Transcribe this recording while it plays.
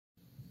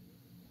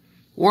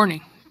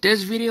Warning,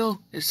 this video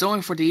is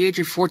only for the age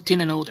of 14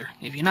 and older.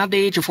 If you're not the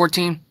age of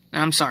 14,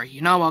 I'm sorry,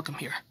 you're not welcome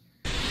here.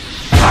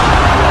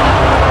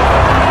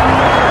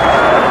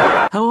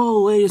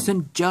 Hello ladies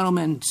and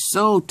gentlemen,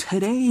 so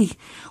today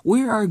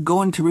we are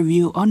going to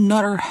review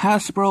another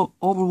Hasbro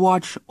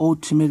Overwatch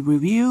Ultimate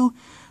review,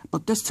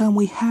 but this time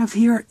we have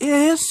here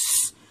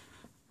is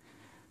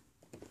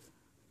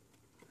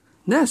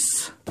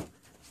this.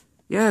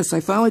 Yes,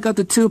 I finally got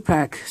the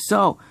 2-pack,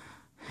 so,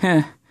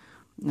 I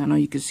know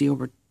you can see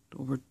over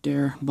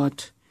there,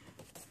 but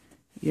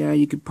yeah,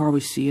 you could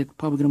probably see it.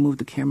 Probably gonna move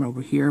the camera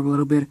over here a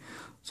little bit.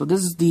 So this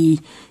is the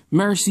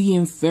Mercy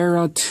and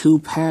Pharah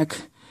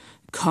 2-pack.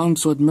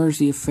 Comes with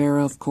Mercy and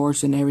Pharah, of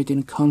course, and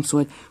everything comes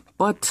with.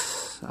 But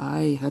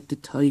I have to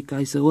tell you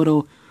guys a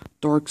little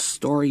dark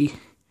story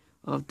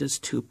of this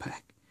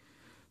 2-pack.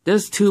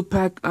 This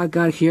 2-pack I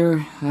got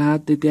here, I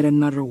had to get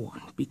another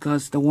one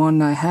because the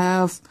one I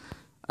have,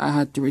 I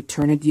had to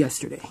return it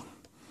yesterday.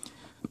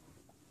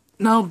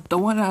 Now the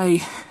one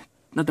I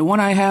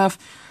have,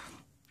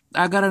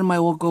 I got it in my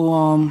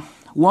local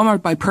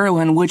Walmart by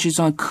Pearland, which is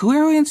on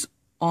clearance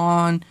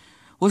about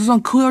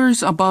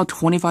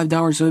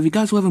 $25. So if you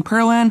guys live in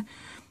Pearland,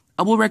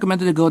 I will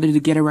recommend it to go there to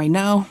get it right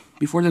now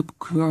before the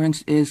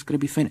clearance is gonna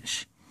be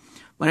finished.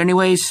 But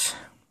anyways,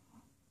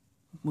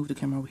 move the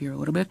camera over here a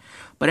little bit.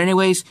 But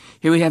anyways,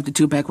 here we have the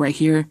 2-pack right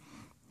here.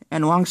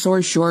 And long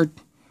story short,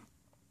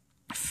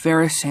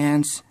 Pharah's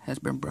hands has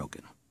been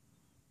broken.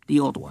 The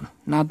old one,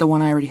 not the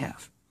one I already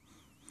have.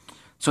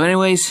 So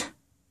anyways,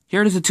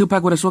 here it is the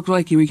 2-pack, what it looks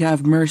like. Here we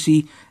have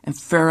Mercy and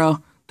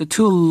Pharah, the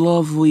two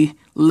lovely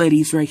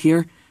ladies right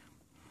here.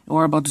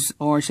 Or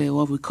say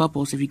lovely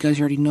couples, if you guys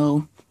already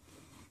know.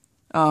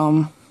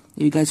 If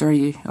you guys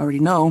already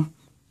know,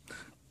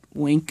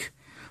 wink.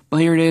 But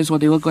here it is,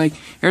 what they look like.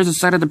 Here's the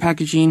side of the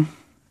packaging.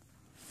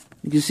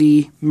 You can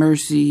see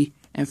Mercy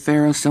and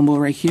Pharah symbol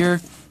right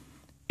here.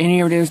 And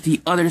here it is, the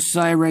other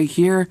side right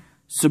here,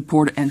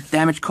 support and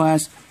damage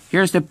class.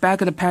 Here's the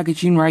back of the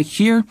packaging right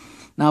here.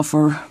 Now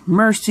for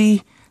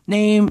Mercy,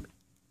 name,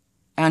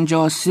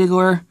 Angela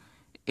Sigler,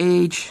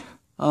 age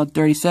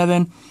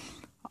 37,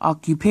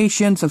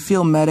 occupations, a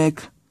field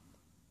medic,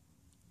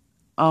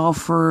 I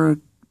can't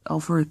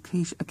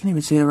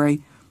even say it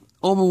right,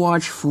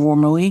 Overwatch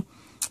formerly,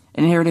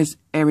 and here it is,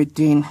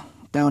 everything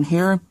down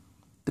here.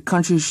 The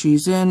country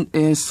she's in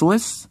is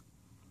Swiss.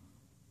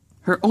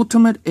 Her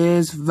ultimate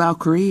is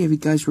Valkyrie, if you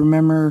guys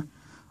remember,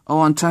 a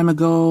long time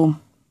ago,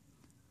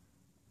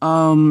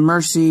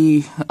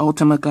 Mercy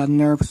ultimate got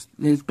nerfed.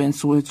 It's been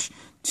switched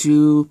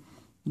to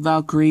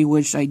Valkyrie,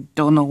 which I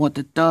don't know what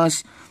it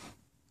does.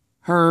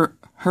 Her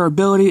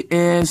ability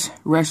is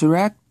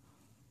Resurrect.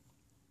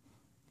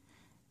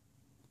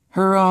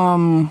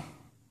 Her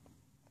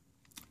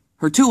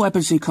two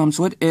weapons she comes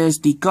with is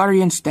the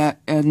Guardian Staff,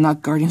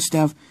 not Guardian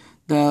Staff,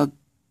 the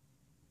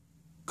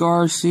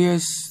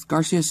Garcia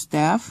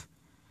Staff.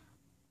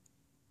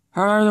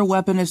 Her other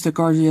weapon is the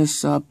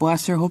Garcia's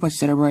Blaster. Hope I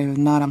said it right. If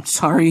not, I'm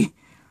sorry.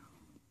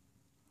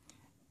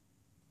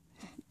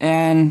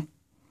 And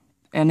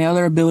the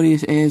other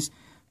abilities is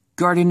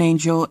Guardian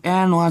Angel,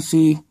 and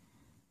lastly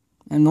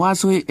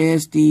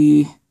is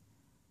the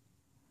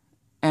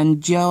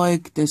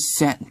Angelic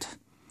Descent.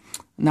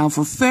 Now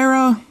for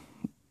Pharah,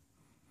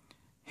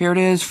 here it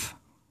is.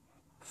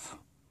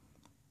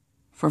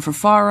 For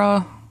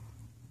Pharah,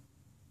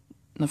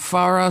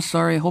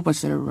 sorry, I hope I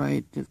said it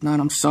right. If not,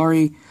 I'm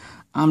sorry.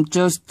 I'm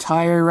just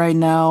tired right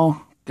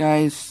now,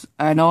 guys.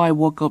 I know I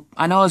woke up.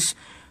 I know it's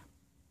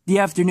the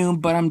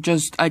afternoon, but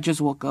I just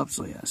woke up,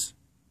 so yes.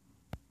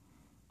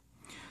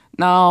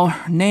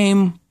 Now,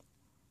 name,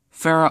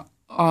 Pharah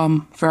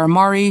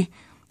Mari,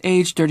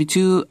 age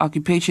 32,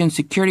 occupation,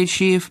 security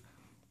chief,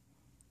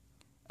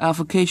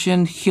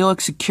 affiliation,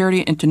 Helix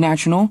Security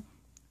International,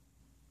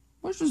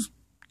 which is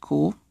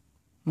cool,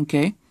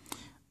 okay.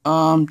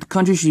 The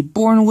country she's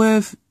born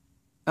with,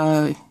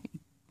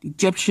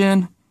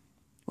 Egyptian,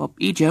 well,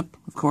 Egypt,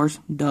 of course,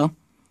 duh.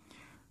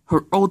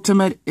 Her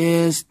ultimate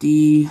is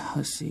the,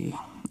 let's see,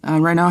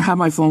 right now I have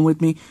my phone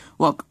with me.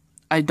 Look,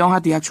 I don't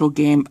have the actual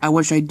game, I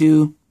wish I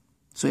do,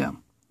 so yeah.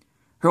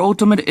 Her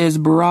ultimate is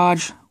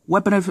Barrage.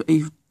 Weapon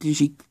if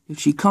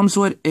she comes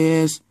with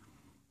is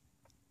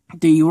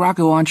the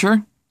rocket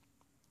launcher.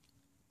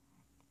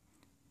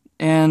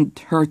 And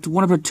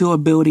one of her two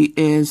ability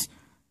is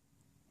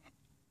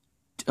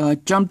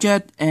jump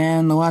jet,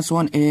 and the last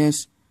one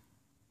is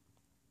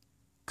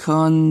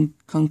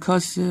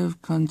concussive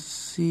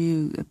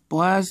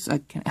blast. I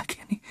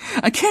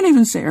can't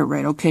even say it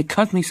right. Okay,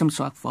 cut me some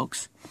slack,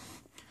 folks.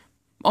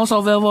 Also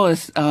available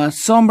is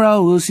Sombra,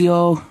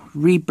 Lucio,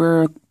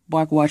 Reaper,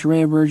 Blackwatch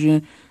Rare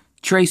version,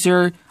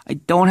 Tracer. I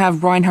don't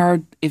have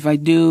Reinhardt. If I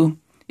do,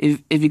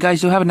 if you guys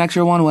do have an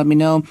extra one, let me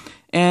know.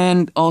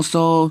 And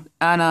also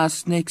Anna,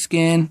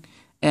 Snakeskin,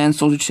 and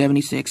Soldier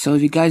 76. So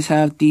if you guys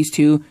have these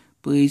two,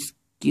 please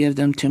give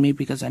them to me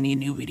because I need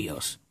new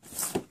videos.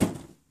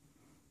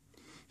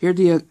 Here are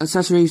the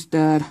accessories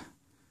that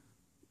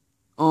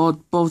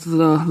both of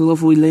the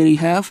lovely lady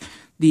have.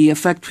 The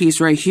effect piece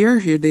right here.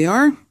 Here they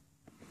are.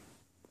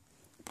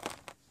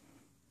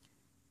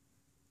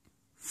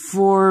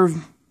 For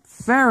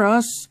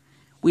Pharah's,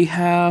 we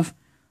have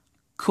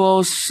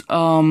close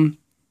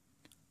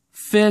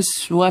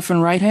fists, left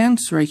and right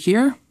hands right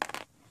here.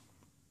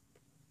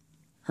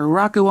 Her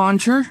rocket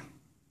launcher.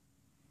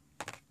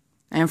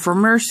 And for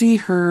Mercy,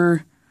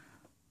 her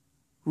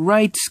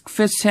right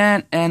fist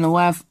hand and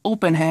left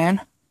open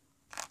hand.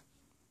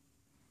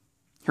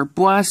 Her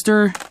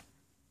blaster,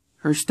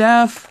 her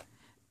staff,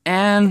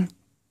 and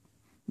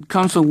it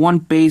comes with one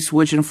base,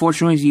 which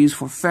unfortunately is used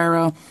for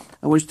Pharah.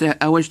 I wish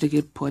they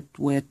could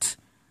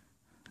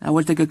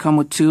come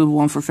with two,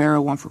 one for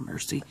Pharah, one for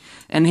Mercy.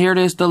 And here it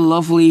is, the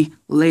lovely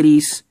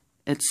ladies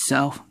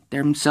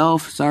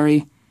themselves,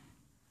 sorry.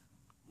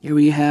 Here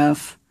we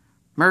have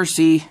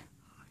Mercy,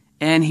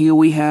 and here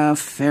we have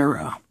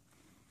Pharah.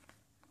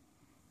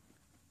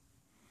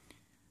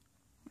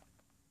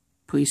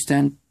 Please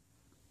stand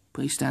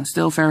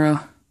still,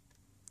 Pharah.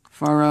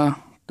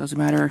 Pharah, doesn't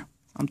matter,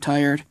 I'm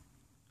tired.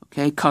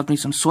 Okay, cut me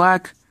some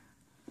slack.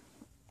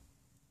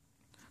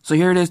 So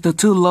here it is, the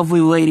two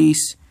lovely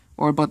ladies,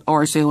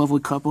 or say lovely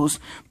couples.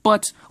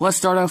 But let's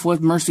start off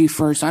with Mercy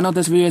first. I know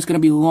this video is gonna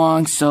be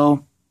long,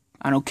 so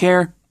I don't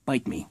care.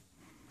 Bite me.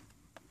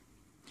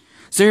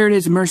 So here it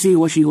is, Mercy,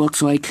 what she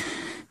looks like.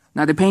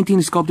 Now the painting,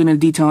 sculpting,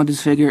 and detail on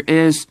this figure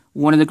is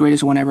one of the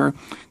greatest one ever.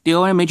 The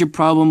only major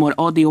problem with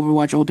all the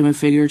Overwatch Ultimate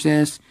figures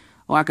is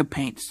lack of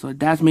paint. So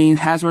that means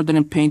Hasbro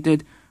didn't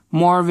painted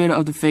more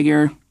of the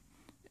figure,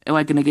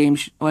 like in the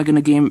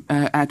game,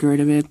 accurate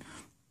of it.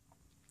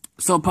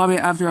 So probably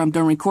after I'm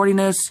done recording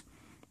this,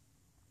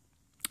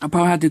 I'll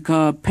probably have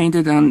to paint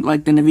it on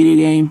like in the video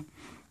game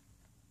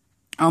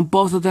on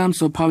both of them.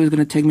 So probably it's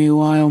gonna take me a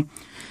while,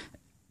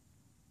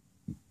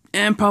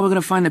 and probably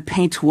gonna find the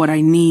paint what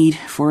I need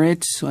for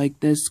it. So like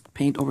this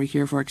paint over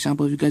here, for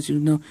example. If you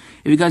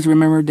guys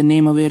remember the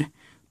name of it,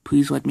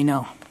 please let me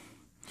know.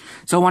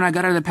 So when I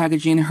got out of the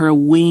packaging, her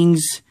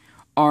wings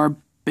are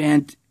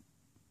bent.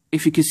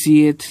 If you can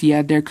see it,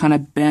 yeah, they're kind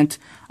of bent.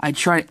 I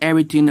tried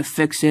everything to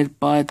fix it,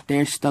 but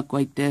they're stuck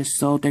like this.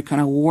 So they're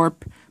kind of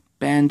warped,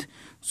 bent.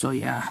 So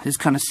yeah, this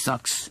kind of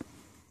sucks.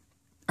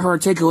 Her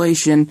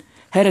articulation,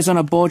 head is on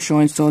a ball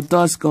joint, so it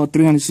does go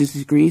 360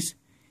 degrees.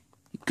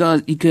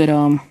 Because you could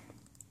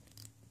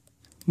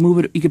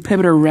move it, you could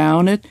pivot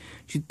around it.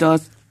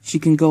 She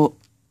can go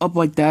up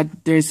like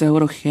that. There's a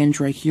little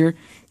hinge right here.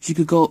 She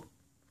could go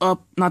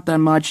up, not that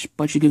much,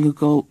 but she could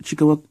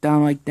look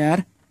down like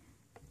that.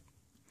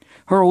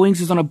 Her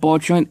wings is on a ball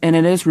joint, and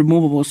it is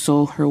removable,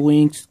 so her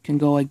wings can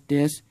go like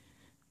this,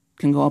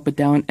 can go up and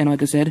down, and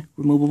like I said,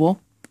 removable.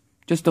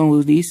 Just don't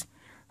lose these.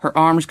 Her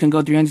arms can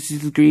go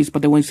 360 degrees,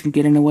 but the wings can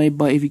get in the way.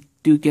 But if you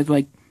do get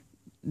like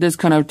this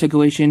kind of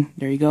articulation,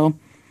 there you go.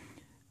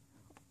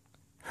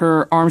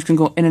 Her arms can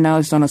go in and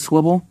out. It's on a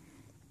swivel.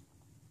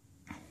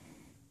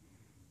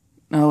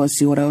 Now let's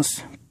see what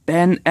else.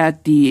 Bend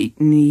at the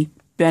knee.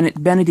 Bend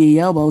at the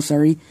elbow.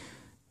 Sorry.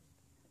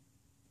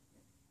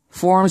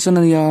 Forearms on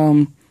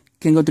the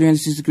can go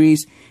 360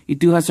 degrees. You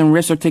do have some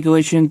wrist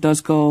articulation.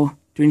 Does go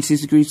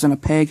 360 degrees on a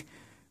peg.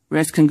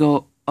 Wrist can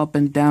go up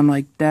and down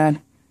like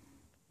that.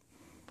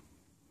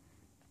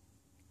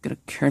 Gotta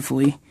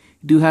carefully.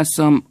 You do have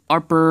some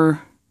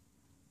upper.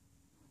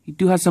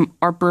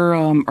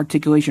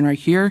 Articulation right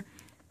here.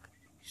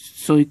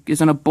 So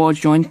it's on a ball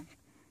joint.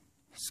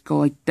 Let's go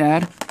like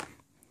that.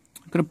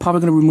 I'm probably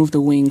gonna remove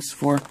the wings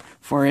for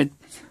it.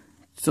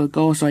 So it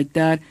goes like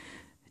that.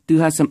 Do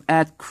have some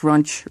add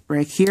crunch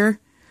right here.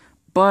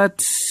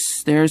 But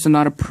there's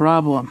another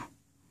problem.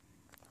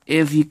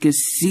 If you can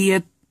see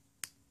it,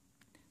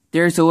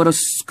 there's a little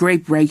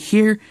scrape right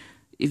here.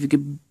 If you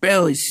can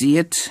barely see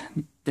it,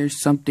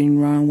 there's something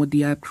wrong with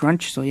the ab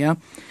crunch. So yeah,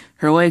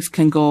 her legs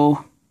can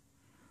go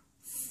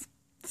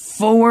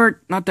forward,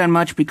 not that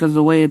much because of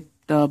the way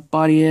the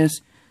body is,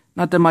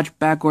 not that much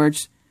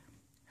backwards.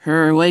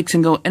 Her legs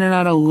can go in and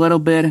out a little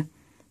bit,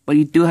 but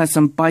you do have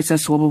some bicep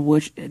swivel,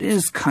 which it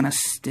is kind of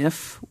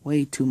stiff,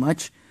 way too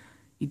much.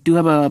 You do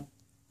have a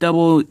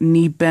double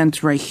knee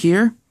bend right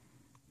here.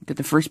 Get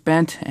the first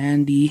bend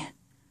and the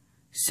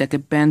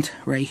second bend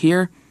right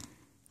here.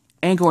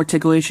 Ankle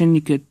articulation,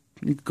 you could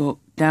go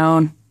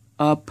down,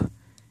 up,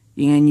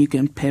 and you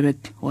can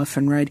pivot left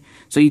and right.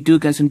 So you do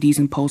get some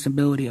decent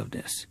pulsability of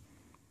this.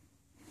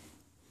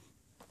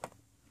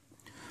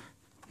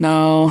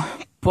 Now,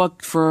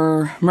 but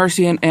for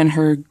Mercy and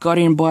her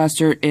Guardian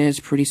Blaster is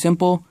pretty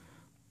simple,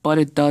 but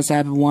it does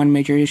have one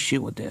major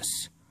issue with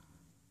this.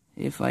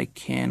 If I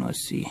can, let's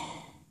see.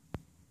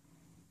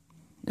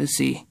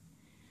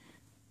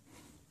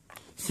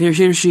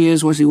 Here she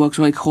is, what she looks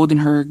like, holding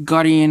her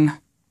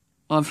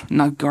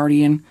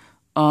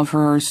of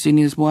her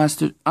Senior's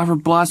Blaster, of her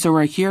blaster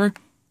right here.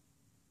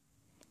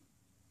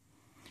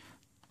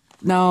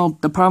 Now,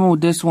 the problem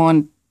with this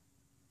one,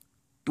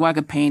 lack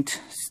of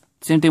paint.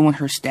 Same thing with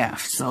her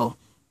staff, so,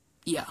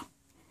 yeah.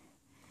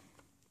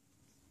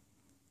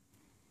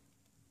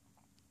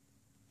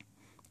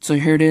 So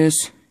here it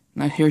is.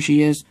 Now here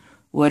she is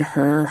with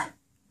her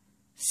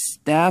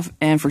staff,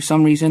 and for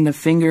some reason the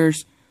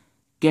fingers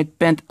get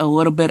bent a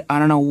little bit. I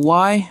don't know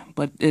why,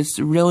 but it's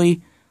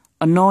really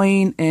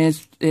annoying and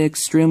it's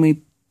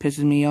extremely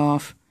pisses me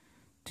off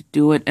to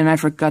do it. And I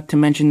forgot to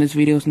mention this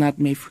video is not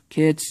made for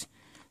kids.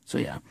 So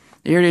yeah,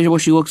 there it is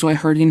what she looks like,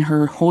 holding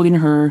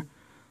her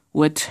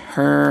with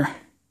her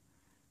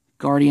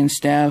guardian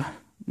staff.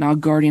 Now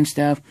guardian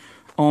staff.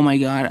 Oh my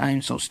god, I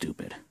am so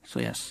stupid. So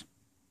yes.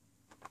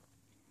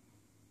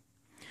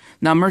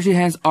 Now Mercy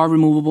hands are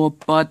removable,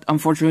 but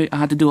unfortunately I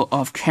had to do it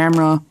off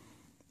camera.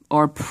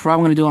 Or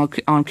probably going to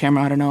do it on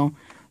camera, I don't know.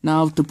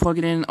 Now to plug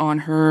it in on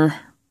her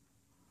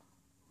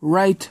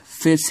right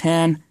fist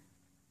hand,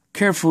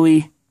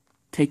 carefully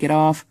take it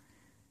off.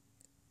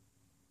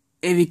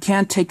 If you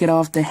can't take it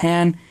off the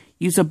hand,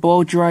 use a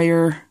blow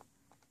dryer,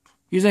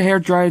 use a hair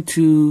dryer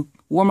to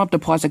warm up the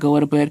plastic a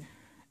little bit.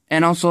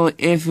 And also,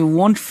 if it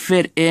won't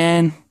fit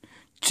in,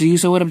 to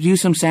use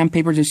some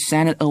sandpaper to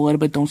sand it a little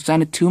bit. Don't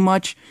sand it too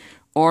much,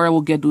 or it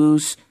will get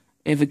loose.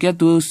 If it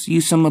gets loose,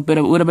 use a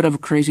little bit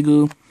of crazy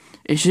glue.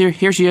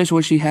 Here she is,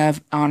 what she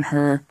have on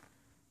her,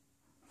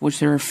 with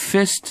her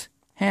fist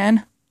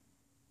hand.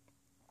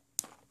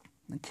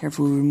 And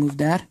carefully remove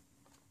that.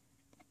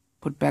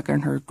 Put back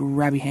on her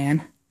grabby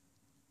hand.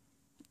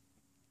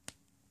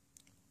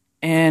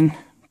 And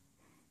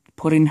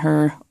put in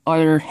her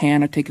other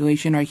hand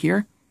articulation right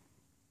here.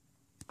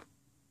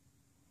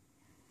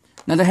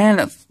 Now the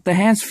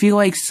hands feel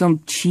like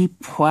some cheap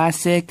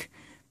plastic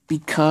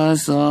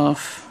because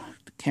of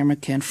the camera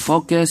can't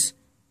focus.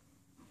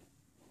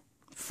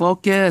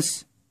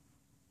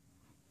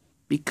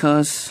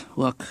 Because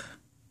look.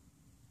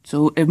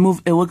 So it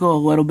will go a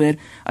little bit.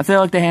 I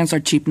feel like the hands are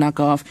cheap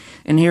knockoff.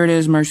 And here it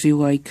is, Mercy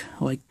like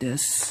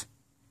this.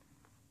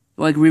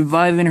 Like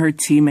reviving her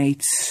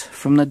teammates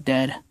from the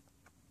dead.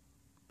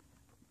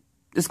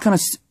 It's kind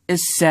of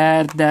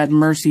sad that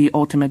Mercy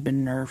Ultimate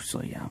been nerfed,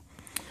 so yeah.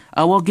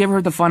 I will give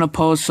her the final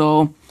pose,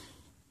 so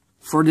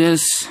for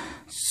this,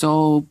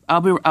 so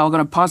I'm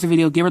gonna pause the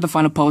video, give her the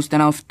final pose, then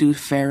I'll do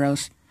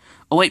Pharah's.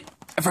 Oh wait,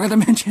 I forgot to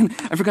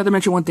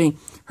mention one thing.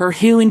 Her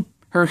healing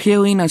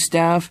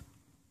staff,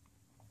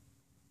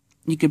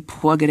 you could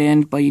plug it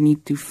in, but you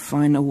need to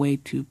find a way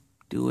to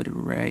do it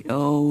right.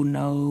 Oh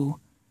no.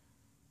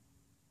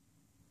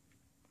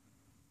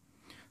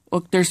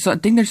 Look, I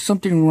think there's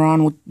something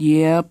wrong with,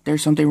 yep,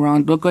 there's something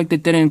wrong. Look like they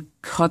didn't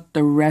cut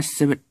the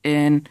rest of it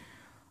in.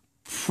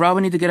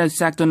 Probably need to get a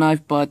X-Acto knife,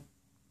 but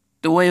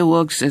the way it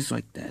looks is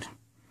like that.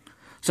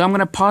 So I'm going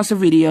to pause the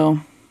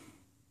video,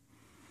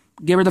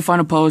 give her the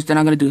final pose, then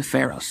I'm going to do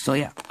Pharah. So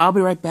yeah, I'll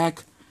be right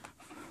back.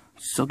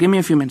 So give me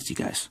a few minutes, you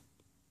guys.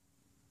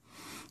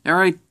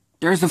 Alright,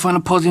 there's the final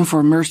posing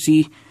for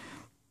Mercy.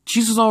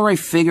 She's an alright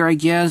figure, I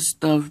guess.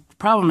 The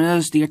problem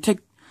is,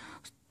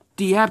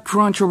 the app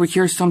crunch over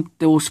here,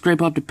 they will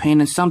scrape up the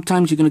paint, and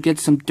sometimes you're going to get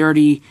some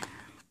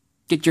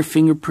get your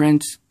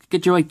fingerprints,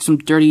 get your, like, some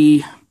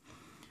dirty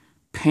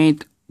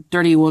paint,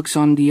 dirty looks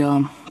on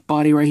the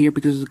body right here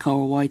because of the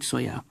color white, so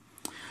yeah.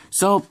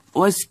 So,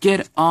 let's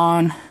get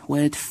on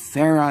with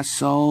Pharah.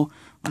 So,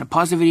 I'm going to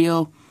pause the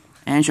video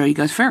and show you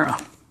guys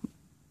Pharah.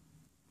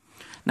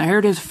 Now, here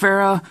it is,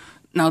 Pharah.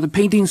 Now, the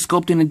painting,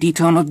 sculpting, and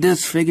detailing of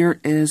this figure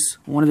is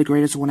one of the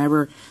greatest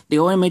whenever. The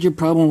only major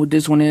problem with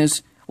this one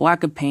is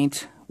lack of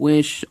paint,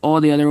 which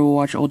all the other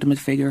Overwatch Ultimate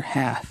figure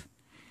have.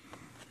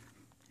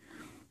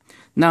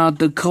 Now,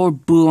 the color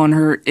blue on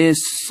her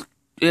it's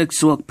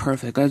look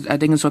perfect. I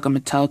think it's like a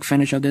metallic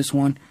finish of this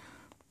one.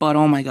 But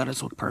oh my god,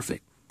 it's look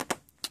perfect.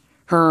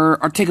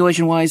 Her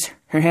articulation wise,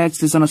 her head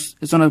is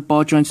on a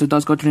ball joint, so it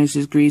does go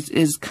 26 degrees.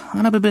 Is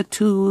kind of a bit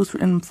too loose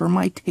for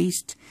my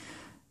taste.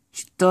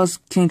 She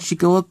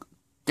can look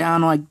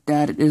down like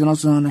that. It is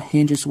also on a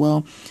hinge as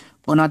well,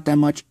 but not that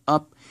much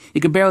up.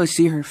 You can barely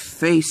see her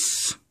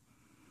face.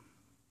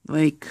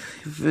 Like,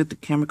 if the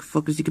camera could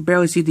focus, you can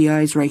barely see the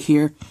eyes right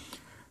here.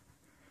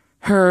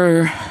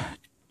 Her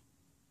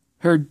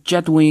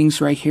jet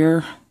wings right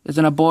here is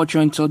in a ball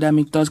joint, so that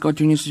means it does go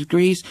 26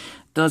 degrees.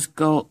 Does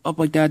go up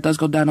like that, does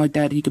go down like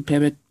that. You can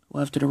pivot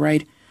left to the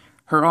right.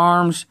 Her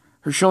arms,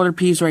 her shoulder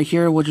piece right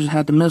here, which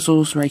has the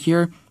missiles right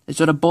here.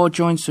 It's at a ball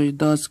joint, so it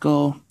does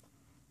go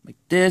like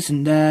this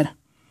and that.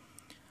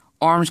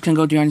 Arms can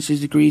go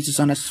 96 degrees.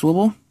 It's on a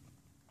swivel.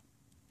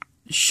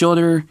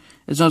 Shoulder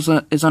is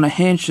on a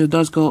hinge, so it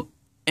does go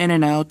in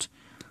and out.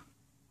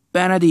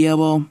 Band at the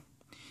elbow.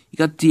 You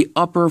got the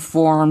upper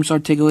forearms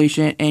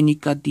articulation, and you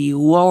got the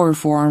lower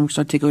forearms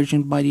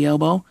articulation by the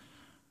elbow.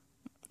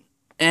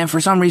 And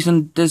for some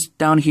reason, this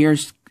down here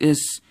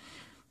is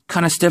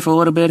kind of stiff a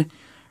little bit.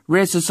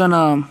 Wrist is on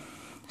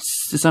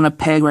a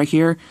peg right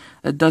here.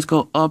 It does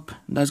go up,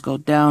 it does go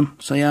down.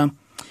 So yeah,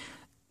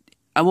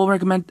 I would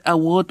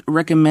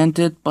recommend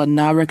it, but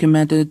not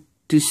recommend it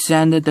to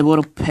sand it the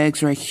little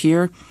pegs right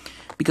here,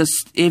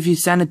 because if you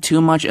sand it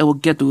too much, it will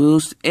get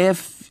loose.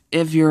 If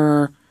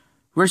your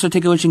wrist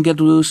articulation get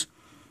loose,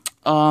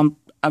 I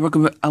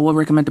would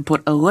recommend to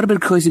put a little bit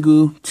of crazy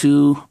glue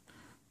to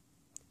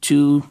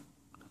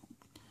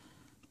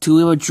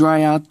leave it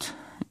dry out,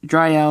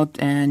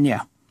 and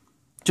yeah,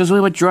 just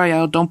leave it dry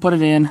out. Don't put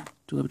it in.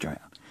 To leave it dry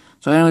out.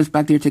 So anyways,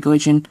 back to the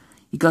articulation.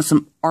 You got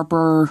some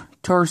upper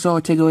torso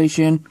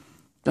articulation.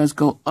 Does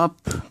go up,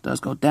 does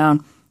go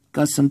down.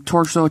 Got some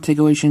torso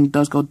articulation,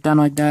 does go down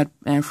like that,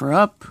 and for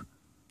up,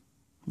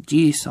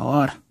 geez, a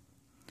lot.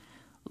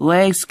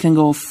 Legs can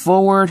go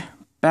forward,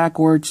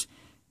 backwards,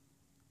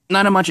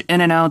 not a much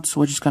in and outs,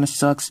 which just kind of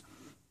sucks.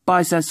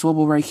 Bicep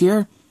swivel right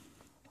here,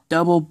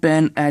 double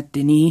bend at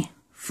the knee,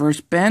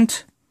 first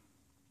bend.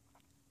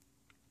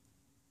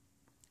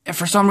 And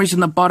for some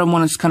reason, the bottom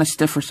one is kind of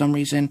stiff for some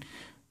reason,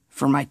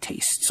 for my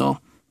taste. So,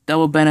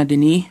 double bend at the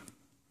knee.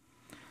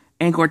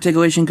 Ankle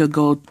articulation could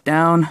go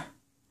down,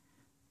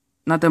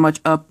 not that much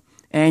up,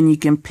 and you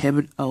can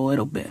pivot a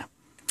little bit.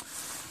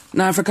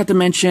 Now, I forgot to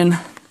mention,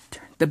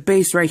 the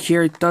base right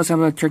here does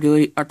have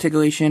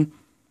articulation.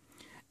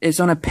 It's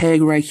on a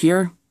peg right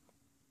here.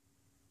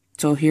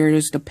 So here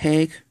is the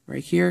peg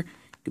right here.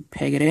 You can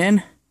peg it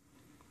in.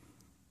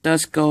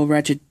 Does go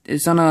ratchet.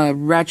 It's on a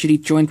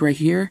ratchety joint right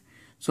here.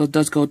 So it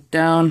does go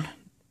down,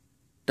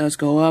 does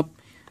go up.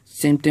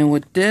 Same thing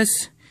with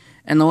this.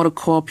 And the little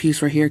coil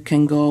piece right here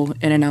can go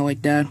in and out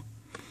like that.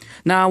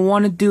 Now I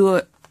want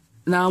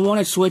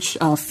to switch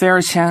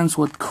Pharah's hands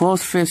with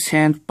closed fist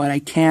hand, but I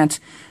can't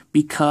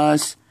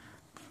because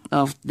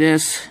of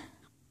this.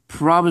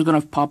 Probably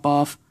gonna pop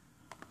off.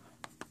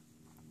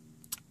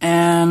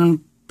 And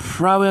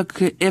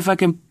probably if I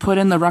can put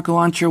in the rocket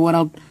launcher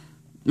without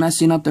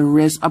messing up the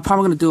wrist, I'm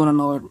probably gonna do it on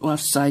the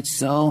left side.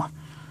 So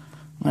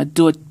I'm gonna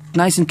do it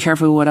nice and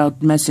carefully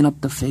without messing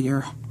up the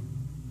figure.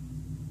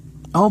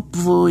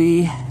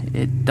 Hopefully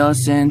it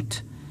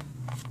doesn't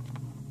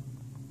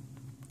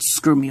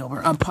screw me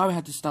over. I'll probably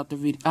have to stop the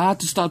video. I have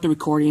to stop the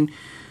recording.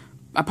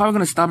 I'm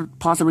probably gonna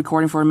pause the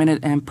recording for a minute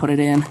and put it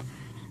in.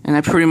 And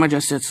that pretty much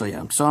just it, so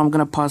yeah. So I'm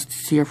gonna pause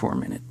this here for a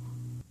minute.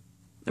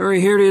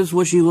 Alright, here it is,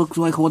 what she looks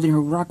like holding her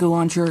rocket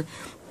launcher.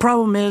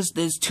 Problem is,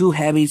 it's too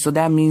heavy, so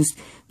that means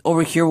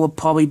over here will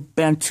probably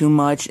bend too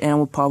much and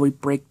will probably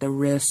break the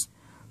wrist.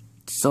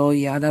 So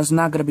yeah, that's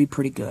not gonna be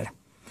pretty good.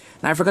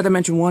 Now I forgot to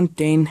mention one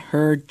thing,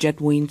 her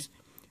jet wings,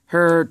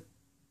 her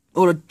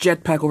little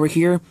jetpack over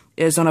here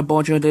is on a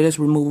ball joint that is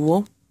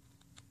removable.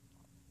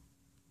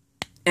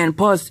 And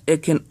plus,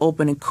 it can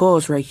open and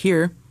close right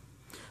here.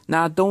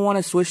 Now I don't want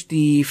to switch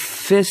the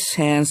fist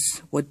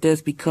hands with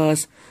this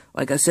because,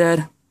 like I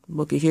said,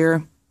 look at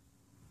here.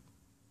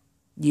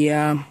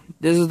 Yeah,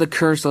 this is the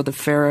curse of the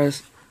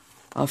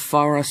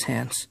Pharah's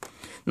hands.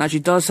 Now she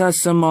does have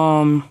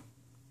some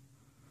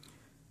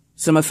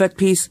effect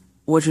piece,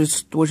 which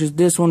is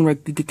this one where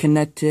you can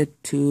connect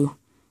it to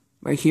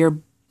right here,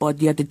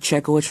 but you have to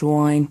check which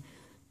one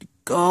to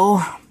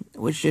go,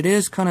 which it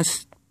is kind of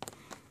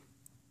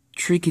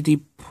tricky to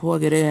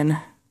plug it in,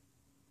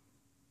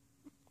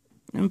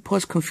 and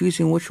plus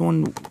confusing which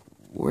one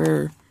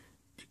where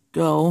to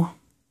go.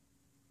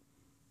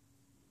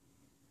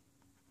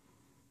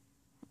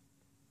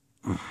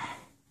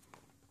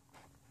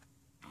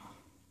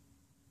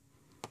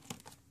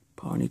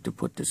 Probably need to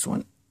put this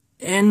one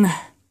in.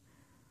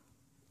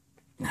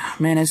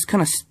 Man, it's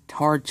kind of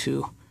hard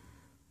to.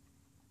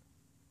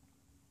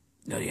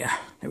 Oh yeah,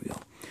 there we go.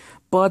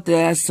 But it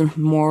adds some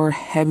more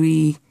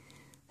heaviness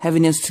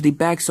to the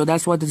back, so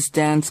that's what the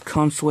stance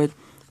comes with,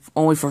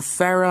 only for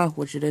Pharah,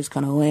 which it is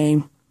kind of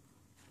lame.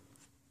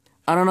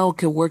 I don't know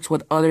if it works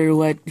with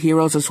other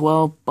heroes as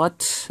well,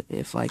 but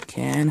if I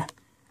can.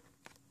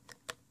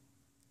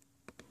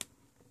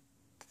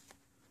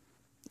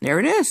 There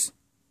it is.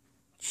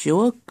 She'll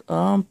look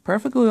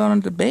perfectly on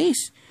the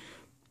base.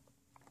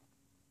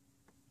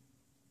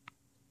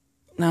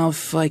 Now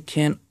if I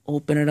can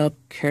open it up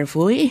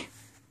carefully.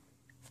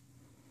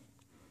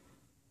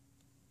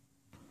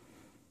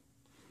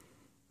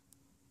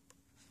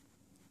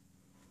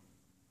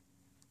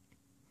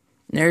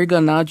 There you go,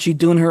 now she's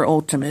doing her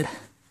ultimate.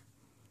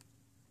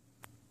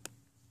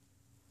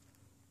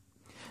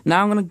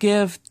 Now I'm gonna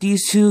give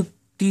these two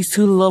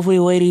lovely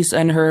ladies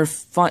and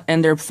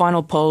their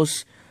final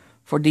pose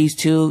for these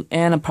two,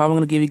 and I'm probably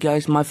gonna give you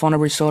guys my final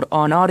result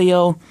on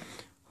audio.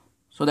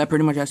 So that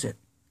pretty much that's it.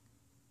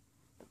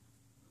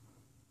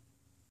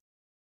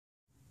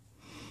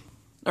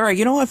 Alright,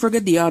 you know what?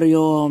 Forget the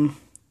audio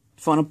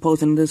final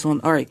pose in this one.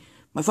 Alright,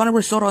 my final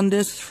result on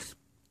this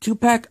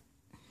 2-pack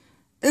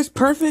is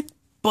perfect,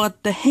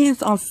 but the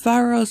hands on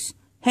Pharah's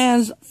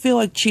hands feel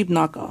like cheap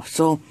knockoff.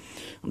 So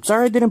I'm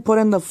sorry I didn't put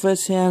in the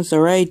fist hands.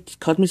 Alright,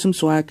 cut me some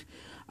slack.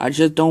 I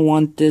just don't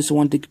want this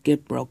one to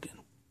get broken.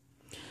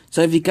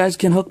 So if you guys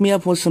can hook me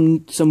up with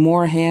some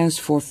more hands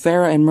for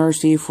Pharah and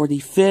Mercy for the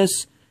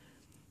fist,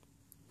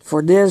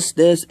 for this,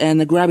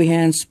 and the grabby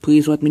hands,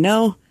 please let me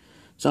know.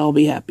 So I'll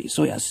be happy.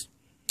 So yes.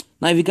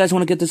 Now if you guys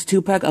want to get this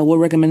 2-pack, I would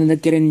recommend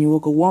it getting in your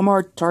local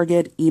Walmart,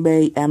 Target,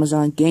 eBay,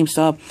 Amazon,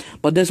 GameStop.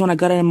 But this one I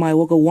got it in my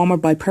local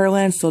Walmart by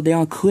Pearland, so they're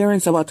on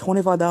clearance about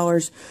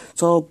 $25.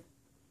 So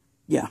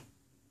yeah.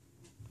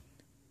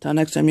 Till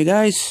next time you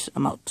guys,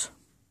 I'm out.